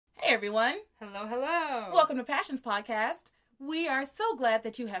everyone. Hello, hello. Welcome to Passions Podcast. We are so glad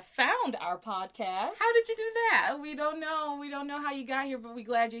that you have found our podcast. How did you do that? We don't know. We don't know how you got here, but we're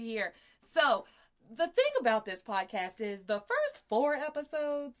glad you're here. So, the thing about this podcast is the first 4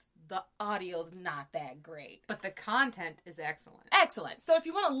 episodes, the audio's not that great. But the content is excellent. Excellent. So if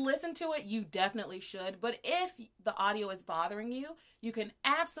you want to listen to it, you definitely should. But if the audio is bothering you, you can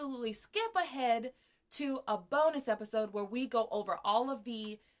absolutely skip ahead to a bonus episode where we go over all of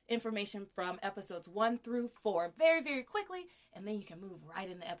the information from episodes 1 through 4 very, very quickly. And then you can move right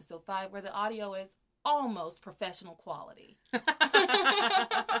into episode 5 where the audio is almost professional quality.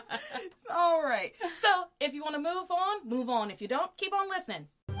 All right. So if you want to move on, move on. If you don't, keep on listening.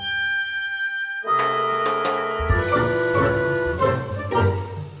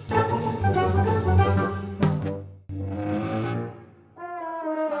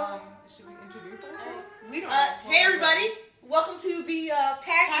 Should we introduce ourselves? We don't Hey everybody, welcome to the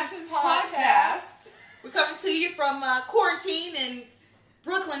Passions Podcast. We're coming to you from quarantine in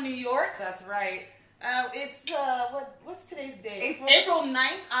Brooklyn, New York. That's right. It's what's today's date? April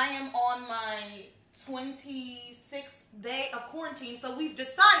 9th. I am on my 26th day of quarantine, so we've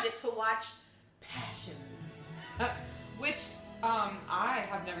decided to watch Passions. Which I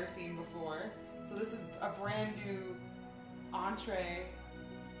have never seen before. So this is a brand new entree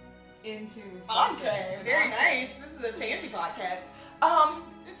into something. Very nice. This is a fancy podcast.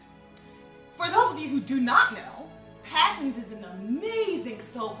 For those of you who do not know, Passions is an amazing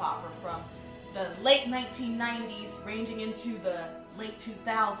soap opera from the late 1990s, ranging into the late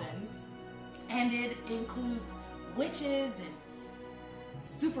 2000s, and it includes witches and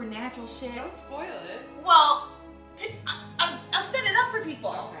supernatural shit. Don't spoil it. Well, I'm setting it up for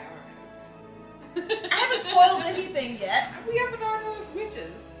people. Okay. I haven't spoiled anything yet. We haven't on those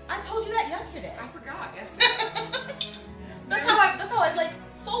witches. I told you that yesterday. I forgot yesterday. That's how I like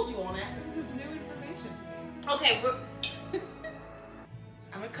sold you on it. This is new information to me. Okay,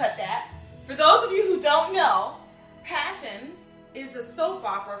 I'm gonna cut that. For those of you who don't know, Passions is a soap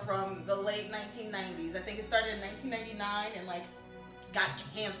opera from the late 1990s. I think it started in 1999 and like got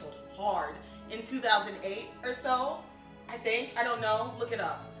canceled hard in 2008 or so. I think. I don't know. Look it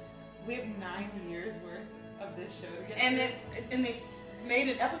up. We have 9 years worth of this show to get And through. they made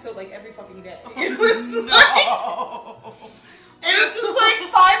an episode like every fucking day. Oh, It was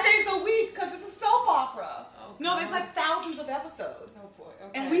like 5 days a week because it's a soap opera. Oh, No, there's God. like thousands of episodes. Oh boy.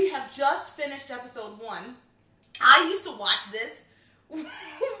 Okay. And we have just finished episode 1. I used to watch this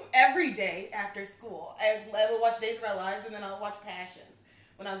every day after school. I would watch Days of Our Lives and then I would watch Passions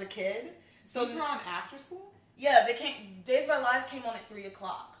when I was a kid. So These were on after school? yeah, Days of Our Lives came on at 3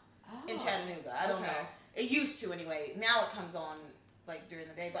 o'clock in Oh, Chattanooga. I don't okay. know. It used to anyway. Now it comes on like during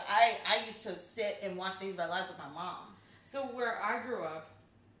the day. But I used to sit and watch Days of Our Lives with my mom. So where I grew up,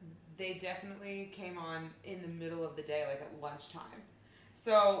 they definitely came on in the middle of the day, like at lunchtime.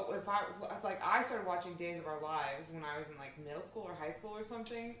 So if I started watching Days of Our Lives when I was in like middle school or high school or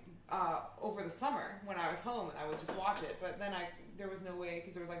something, over the summer when I was home, and I would just watch it. But then there was no way,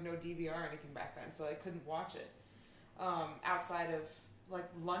 because there was like no DVR or anything back then, so I couldn't watch it outside of like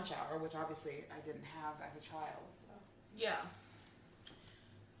lunch hour, which obviously I didn't have as a child. So Yeah.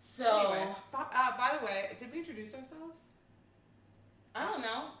 So anyway, by the way, did we introduce ourselves? I don't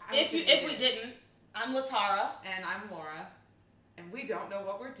know. I don't If think we we did. didn't, I'm Latara. And I'm Laura, and we don't know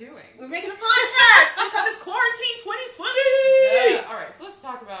what we're doing. We're making a podcast because it's quarantine 2020. Yeah. All right, so let's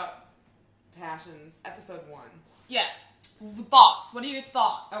talk about Passions, episode 1. Yeah. Thoughts. What are your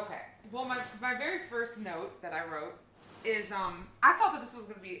thoughts? Okay. Well, my very first note that I wrote is I thought that this was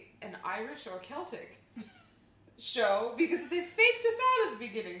going to be an Irish or Celtic show because they faked us out at the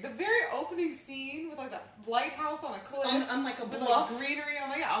beginning. The very opening scene with like the lighthouse on a cliff, On like a with bluff. like greenery, on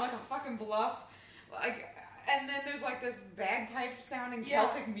like a fucking bluff, like. And then there's like this bagpipe sounding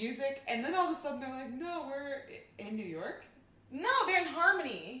Celtic music, and then all of a sudden they're like, "No, we're in New York." No, they're in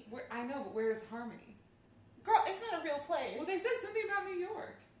Harmony. I know, but where is Harmony? Girl, it's not a real place. Well, they said something about New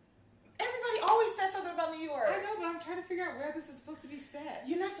York. Everybody always says something about New York. I know, but I'm trying to figure out where this is supposed to be set.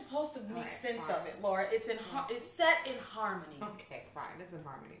 You're not supposed to make Alright, sense fine. of it, Laura. It's set in Harmony. Okay, fine, it's in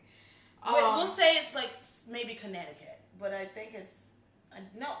Harmony. We'll say it's like maybe Connecticut, but I think it's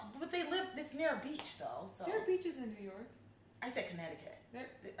no. But they live. It's near a beach though. So There are beaches in New York. I said Connecticut.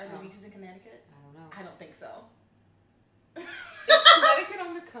 Are there No. beaches in Connecticut? I don't know. I don't think so. Is Connecticut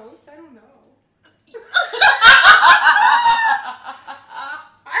on the coast? I don't know.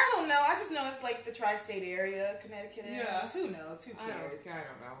 I don't know. I just know it's like the tri-state area. Connecticut is. Yeah. Who knows? Who cares? I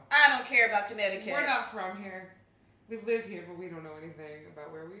don't know. I don't care about Connecticut. We're not from here. We live here, but we don't know anything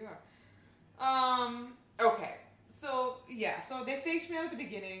about where we are. Okay. So they faked me out at the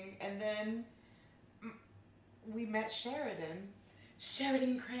beginning, and then we met Sheridan.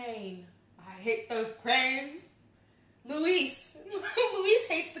 Sheridan Crane. I hate those cranes. Luis. Luis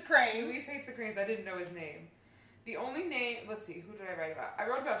hates the cranes. Luis hates the cranes. I didn't know his name. The only name, let's see, who did I write about? I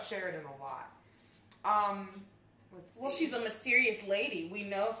wrote about Sheridan a lot. Let's see. Well, she's a mysterious lady. We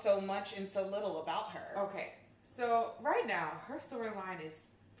know so much and so little about her. Okay, so right now, her storyline is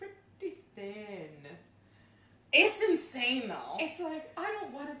pretty thin. It's insane, though. It's like, I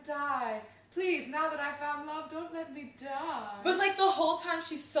don't want to die. Please, now that I found love, don't let me die. But, like, the whole time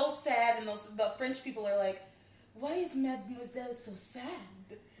she's so sad, and the French people are like, why is Mademoiselle so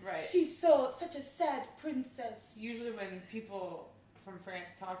sad? Right. She's such a sad princess. Usually when people from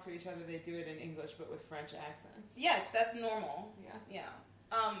France talk to each other, they do it in English, but with French accents. Yes, that's normal. Yeah.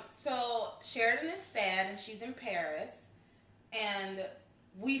 So Sheridan is sad, and she's in Paris, and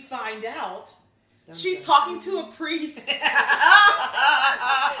we find out she's talking to a priest. And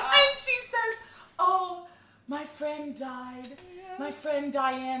she says, oh, my friend died. Yeah. My friend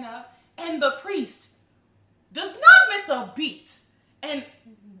Diana. And the priest does not miss a beat and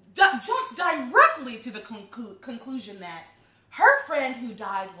jumps directly to the conclusion that her friend who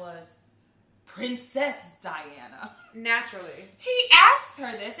died was Princess Diana. Naturally. He asks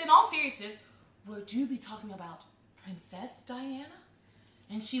her this in all seriousness, would you be talking about Princess Diana?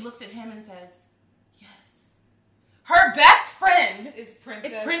 And she looks at him and says, yes. Her best friend is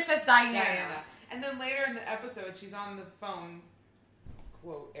Princess Diana. And then later in the episode, she's on the phone,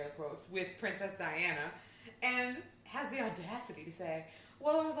 quote, air quotes, with Princess Diana, and has the audacity to say,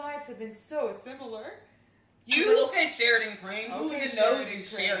 well, our lives have been so similar. Okay, Sheridan Crane. Okay, Who even knows you,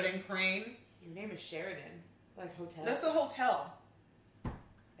 Sheridan Crane? Your name is Sheridan. Like hotel. That's a hotel.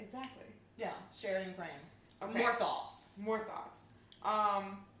 Exactly. Yeah, Sheridan Crane. Okay. More thoughts.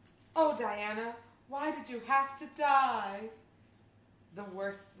 Oh, Diana, why did you have to die? The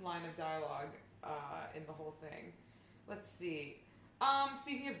worst line of dialogue in the whole thing. Let's see.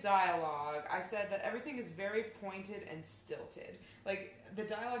 Speaking of dialogue, I said that everything is very pointed and stilted. Like, the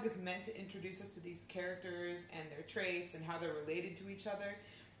dialogue is meant to introduce us to these characters and their traits and how they're related to each other.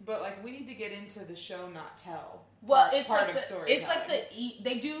 But, like, we need to get into the show, not tell. Well, it's part like of storytelling. It's like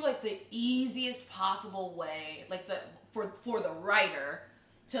they do, like, the easiest possible way, like, for the writer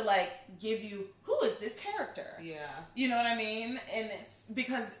to, like, give you, who is this character? Yeah. You know what I mean? And it's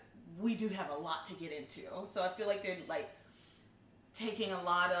because we do have a lot to get into. So I feel like they're, like,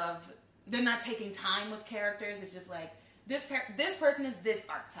 they're not taking time with characters. It's just like, this person is this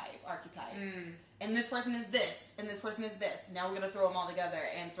archetype. And this person is this, and this person is this. Now we're going to throw them all together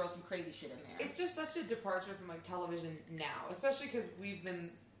and throw some crazy shit in there. It's just such a departure from, like, television now, especially because we've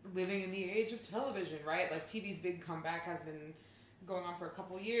been living in the age of television, right? Like, TV's big comeback has been going on for a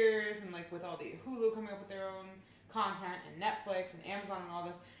couple years, and, like, with all the Hulu coming up with their own content, and Netflix, and Amazon, and all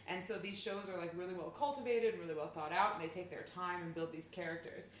this. And so these shows are, like, really well cultivated, really well thought out, and they take their time and build these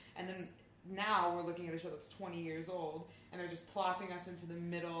characters. And then now we're looking at a show that's 20 years old, and they're just plopping us into the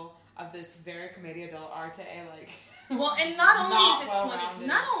middle of this very commedia dell'arte, like... Well, and not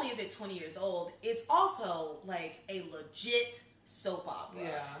only is it 20 years old, it's also, like, a legit soap opera.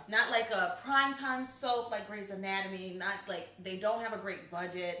 Yeah. Not like a primetime soap like Grey's Anatomy, not like, they don't have a great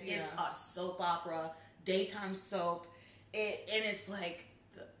budget. Yeah. It's a soap opera, daytime soap, and it's like...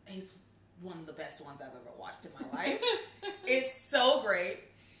 It's one of the best ones I've ever watched in my life. It's so great,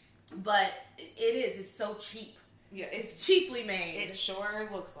 but it's so cheap. Yeah, it's cheaply made. It sure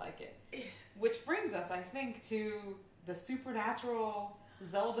looks like it. Which brings us, I think, to the supernatural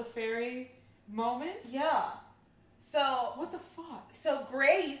Zelda fairy moment. Yeah. So what the fuck? So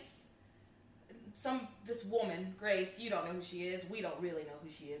Grace, this woman, Grace, you don't know who she is. We don't really know who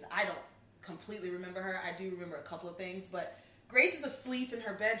she is. I don't completely remember her. I do remember a couple of things, but Grace is asleep in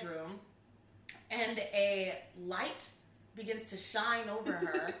her bedroom, and a light begins to shine over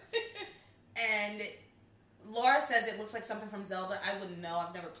her, and Laura says it looks like something from Zelda. I wouldn't know.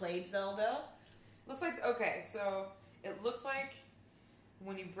 I've never played Zelda. Looks like, okay, so it looks like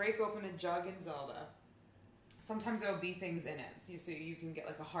when you break open a jug in Zelda, sometimes there'll be things in it. So you can get,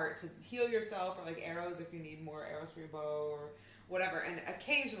 like, a heart to heal yourself, or, like, arrows if you need more arrows for your bow, or whatever. And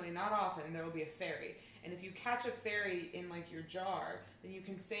occasionally, not often, there will be a fairy. And if you catch a fairy in, like, your jar, then you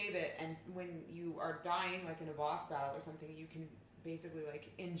can save it, and when you are dying, like, in a boss battle or something, you can basically,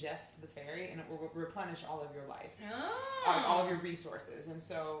 like, ingest the fairy, and it will replenish all of your life. All of your resources. And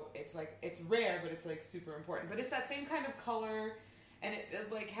so it's, like, it's rare, but it's, like, super important. But it's that same kind of color, and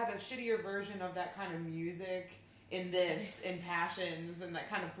it like, had a shittier version of that kind of music in this, in Passions, and that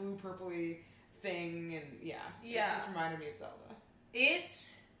kind of blue-purpley thing, and yeah. It just reminded me of Zelda.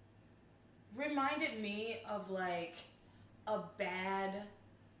 reminded me of like a bad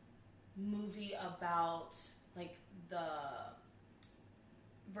movie about like the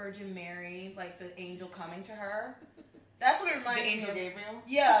Virgin Mary, like the angel coming to her. That's what it reminds me of. Angel Gabriel?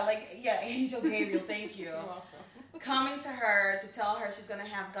 Yeah, Angel Gabriel, thank you. You're welcome. Coming to her to tell her she's gonna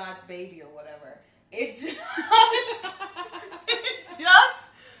have God's baby or whatever. It just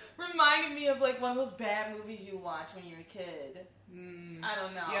reminded me of like one of those bad movies you watch when you're a kid. I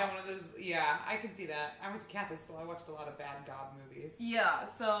don't know. Yeah, one of those. Yeah, I can see that. I went to Catholic school. I watched a lot of bad God movies. Yeah,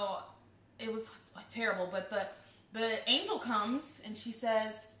 so it was terrible. But the angel comes and she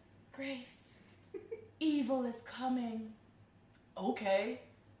says, "Grace, evil is coming." Okay.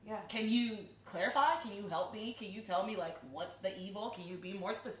 Yeah. Can you clarify? Can you help me? Can you tell me like what's the evil? Can you be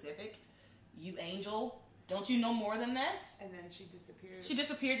more specific? You angel, don't you know more than this? And then she disappears. She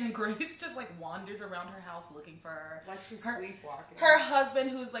disappears and Grace just like wanders around her house looking for her. Like she's sleepwalking. Her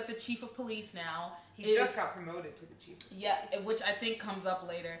husband, who's like the chief of police now, he just got promoted to the chief of police. Yeah, which I think comes up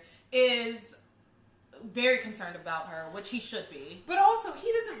later, is very concerned about her, which he should be. But also,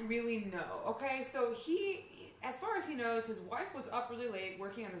 he doesn't really know, okay? So as far as he knows, his wife was up really late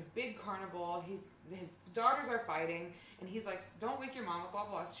working on this big carnival. His daughters are fighting, and he's like, "Don't wake your mama," blah,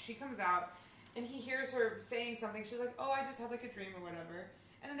 blah. So she comes out, and he hears her saying something. She's like, "Oh, I just had like a dream or whatever."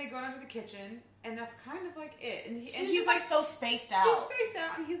 And then they go down to the kitchen, and that's kind of like it. And he's like so spaced out. She's spaced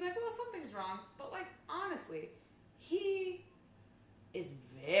out, and he's like, "Well, something's wrong." But like, honestly, he is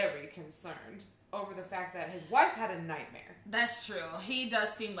very concerned over the fact that his wife had a nightmare. That's true. He does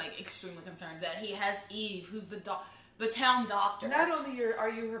seem like extremely concerned that he has Eve, who's the town doctor. Not only are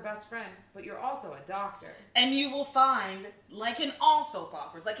you her best friend, but you're also a doctor. And you will find, like in all soap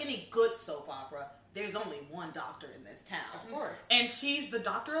operas, like any good soap opera, there's only one doctor in this town. Of course. And she's the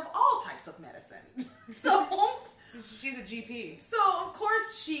doctor of all types of medicine. So she's a GP. So of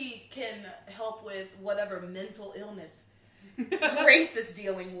course she can help with whatever mental illness Grace is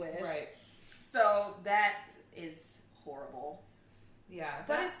dealing with. Right. So that is horrible. Yeah.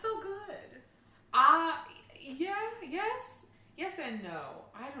 But it's so good. Yes and no.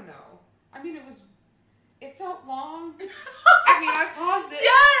 I don't know. I mean, it felt long. I mean, I paused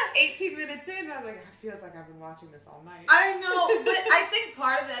it 18 minutes in, and I was like, it feels like I've been watching this all night. I know, but I think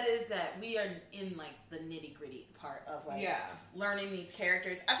part of that is that we are in, like, the nitty-gritty part of, like, learning these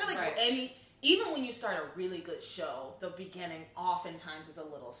characters. I feel like even when you start a really good show, the beginning oftentimes is a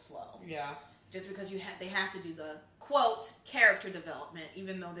little slow. Yeah. Just because they have to do the, quote, character development,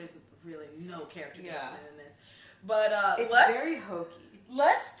 even though there's really no character development in this. But it's very hokey.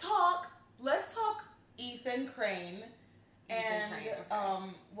 Let's talk Ethan Crane and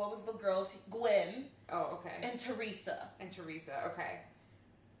what was the girl's Gwen? Oh, okay. And Teresa. Okay.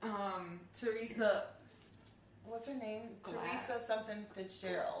 Teresa, what's her name? Glass. Teresa something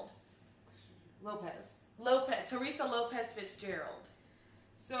Fitzgerald. Lopez. Teresa Lopez Fitzgerald.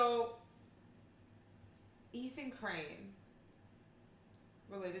 So, Ethan Crane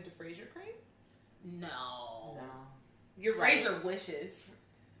related to Fraser Crane? No. You're right. Fraser wishes.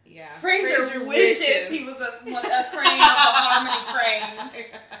 Yeah. Fraser wishes he was a crane of the Harmony Cranes.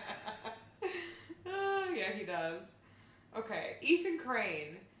 Yeah, he does. Okay, Ethan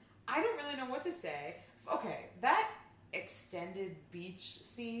Crane. I don't really know what to say. Okay, that extended beach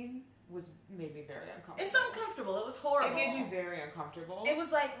scene made me very uncomfortable. It's uncomfortable. It was horrible. It made me very uncomfortable. It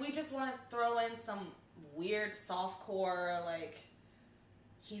was like, we just want to throw in some weird softcore, like,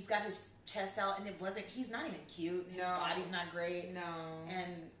 he's got his chest out, and he's not even cute. His body's not great. No.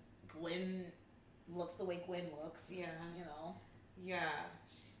 And Gwen looks the way Gwen looks. Yeah. You know? Yeah.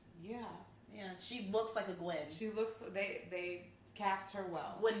 Yeah, she looks like a Gwen. They cast her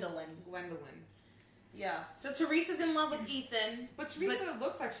well. Gwendolyn. Yeah. So Teresa's in love with Ethan. But Teresa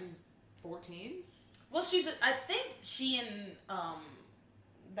looks like she's 14. Well, I think she and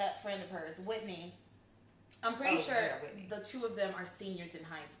that friend of hers, Whitney, I'm pretty sure the two of them are seniors in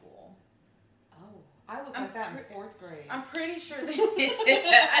high school. Oh. I look like that in 4th grade. I'm pretty sure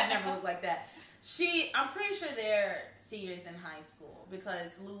I never looked like that. I'm pretty sure they're seniors in high school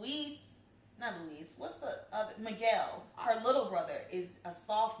because Miguel, her little brother, is a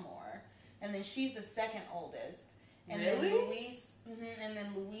sophomore, and then she's the second oldest. And really?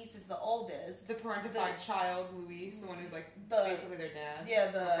 then Luis is the oldest. The parentified child, Luis, the one who's like basically their dad.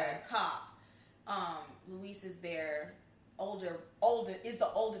 Yeah, cop. Luis is their is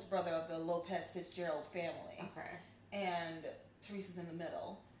the oldest brother of the Lopez Fitzgerald family. Okay. And Teresa's in the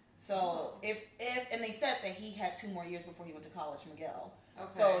middle. So and they said that he had 2 more years before he went to college, Miguel.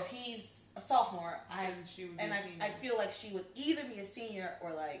 Okay. So if he's a sophomore, I feel like she would either be a senior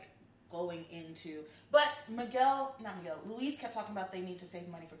or like going into. But Louise kept talking about they need to save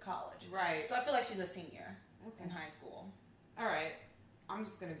money for college. Right. So I feel like she's a senior in high school. All right. I'm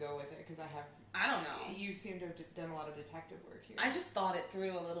just going to go with it because I don't know. You seem to have done a lot of detective work here. I just thought it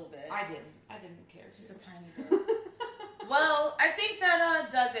through a little bit. I didn't care. Just a tiny bit. Well, I think that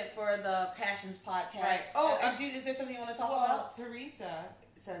does it for the Passions podcast. Right. Oh, is there something you want to talk about? Teresa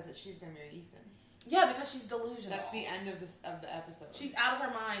says that she's going to marry Ethan. Yeah, because she's delusional. That's the end of the episode. She's out of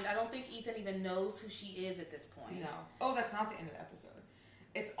her mind. I don't think Ethan even knows who she is at this point. No. Oh, that's not the end of the episode.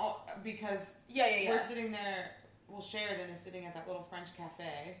 It's all because we're sitting there. Well, Sheridan is sitting at that little French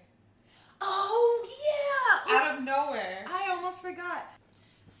cafe. Oh yeah! Out of nowhere. I almost forgot.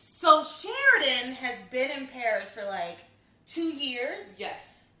 So Sheridan has been in Paris for like 2 years. Yes.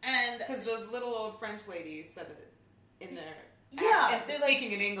 And because those little old French ladies said it in their they're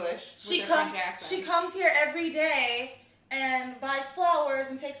speaking in English. She comes here every day and buys flowers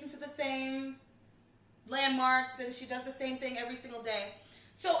and takes them to the same landmarks, and she does the same thing every single day.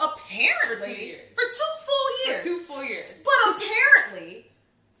 So apparently, for 2 full years. But apparently,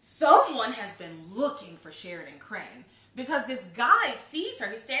 someone has been looking for Sheridan Crane because this guy sees her.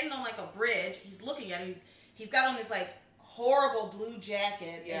 He's standing on like a bridge. He's looking at her. He's got on this like horrible blue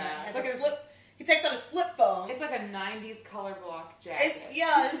jacket. Yeah, and he takes out his flip phone. It's like a 90s color block jacket.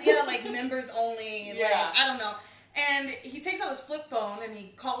 It's like members only. Yeah. Like, I don't know. And he takes out his flip phone and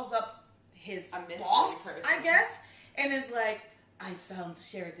he calls up his boss, person. I guess, and is like, I found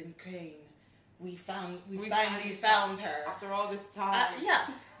Sheridan Crane. We finally found her. After all this time.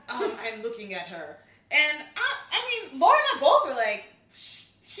 I'm looking at her. And I mean, Laura and I both were like,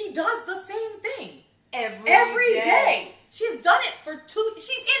 she does the same thing. Every day. She's done it for she's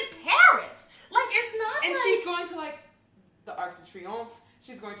in Paris. Like, it's not and she's going to, like, the Arc de Triomphe.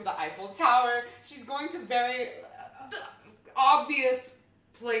 She's going to the Eiffel Tower. She's going to very obvious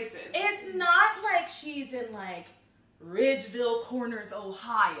places. It's not like she's in, like, Ridgeville Corners,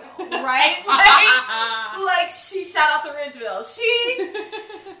 Ohio, right? like she, shout out to Ridgeville.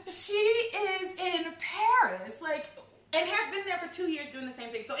 She is in Paris, like, and has been there for 2 years doing the same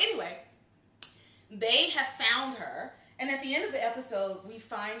thing. So anyway, they have found her. And at the end of the episode, we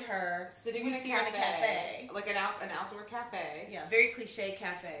find her sitting in a cafe. Like an outdoor cafe. Yeah, very cliche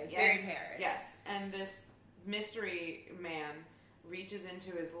cafe. It's very Paris. Yes. And this mystery man reaches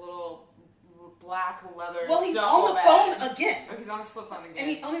into his little black leather. Well, he's on the phone again. Oh, he's on his flip phone again. And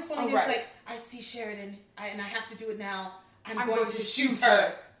he's on his phone again. It's like, I see Sheridan, and I have to do it now. I'm going to shoot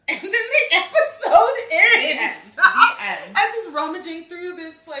her. And then the episode ends. The end. As he's rummaging through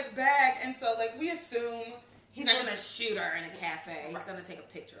this like bag, and so like we assume he's not going to shoot her in a cafe. He's going to take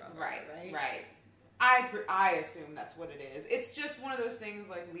a picture of her. Right. I assume that's what it is. It's just one of those things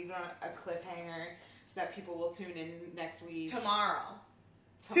like leave it on a cliffhanger so that people will tune in next week. Tomorrow.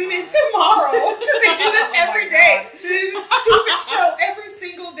 Tune in tomorrow because they do this every day. They do this stupid show every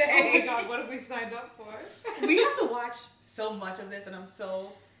single day. Oh my god, what have we signed up for? We have to watch so much of this, and I'm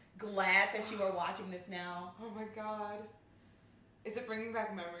so glad that you are watching this now. Oh my god. Is it bringing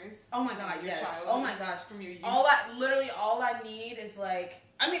back memories? Oh my god, yes. Childhood? Oh my gosh. From your youth? All I need is like,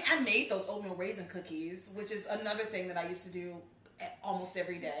 I mean, I made those oatmeal raisin cookies, which is another thing that I used to do almost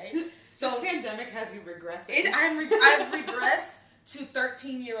every day. So this pandemic has you regressing. I've regressed to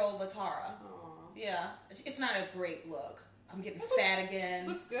 13-year-old Latara. Aww. Yeah. It's not a great look. I'm getting fat again.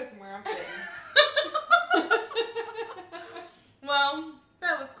 Looks good from where I'm sitting. Well,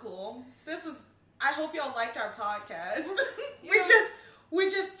 that was cool. I hope y'all liked our podcast. We're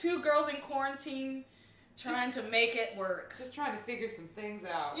just two girls in quarantine trying to make it work. Just trying to figure some things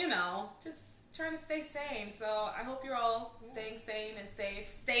out. You know, just trying to stay sane. So I hope you're all staying sane and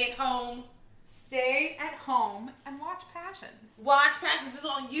safe. Stay at home. Stay at home and watch Passions. Watch Passions. It's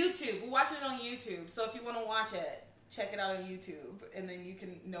on YouTube. We're watching it on YouTube. So if you want to watch it, check it out on YouTube, and then you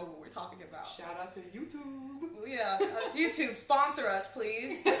can know what we're talking about. Shout out to YouTube. Yeah, YouTube, sponsor us,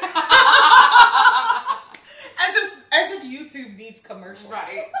 please. As if YouTube needs commercials.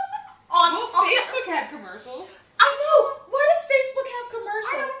 Right. Facebook had commercials. I know. Why does Facebook have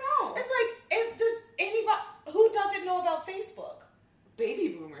commercials? I don't know. It's like, does anybody who doesn't know about Facebook? Baby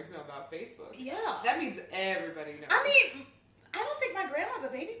boomers know about Facebook. Yeah. That means everybody knows. I mean, I don't think my grandma's a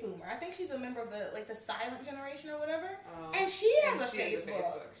baby boomer. I think she's a member of the silent generation or whatever. And she has a Facebook.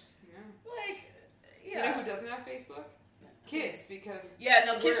 Yeah. Like, yeah. You know who doesn't have Facebook? Kids, because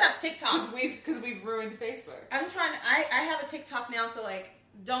kids have TikToks. Because we've ruined Facebook. I'm trying to. I have a TikTok now, so like,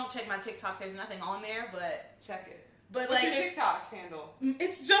 don't check my TikTok. There's nothing on there, but check it. But what's like your TikTok handle?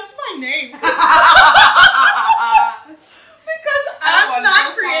 It's just my name. Because I'm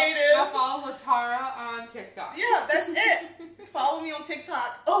not creative. Go follow Latara on TikTok. Yeah, that's it. Follow me on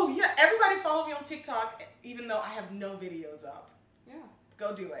TikTok. Oh yeah, everybody follow me on TikTok, even though I have no videos up. Yeah.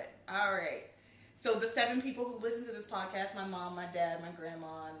 Go do it. All right. So the 7 people who listen to this podcast, my mom, my dad, my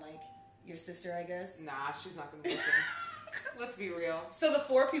grandma, and like your sister, I guess. Nah, she's not gonna listen. Let's be real. So the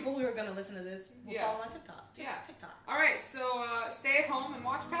 4 people who are gonna listen to this will Yeah. follow my TikTok. Yeah. TikTok. All right, so stay at home and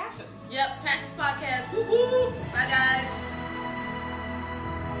watch Passions. Yep, Passions Podcast. Woo woo. Bye guys.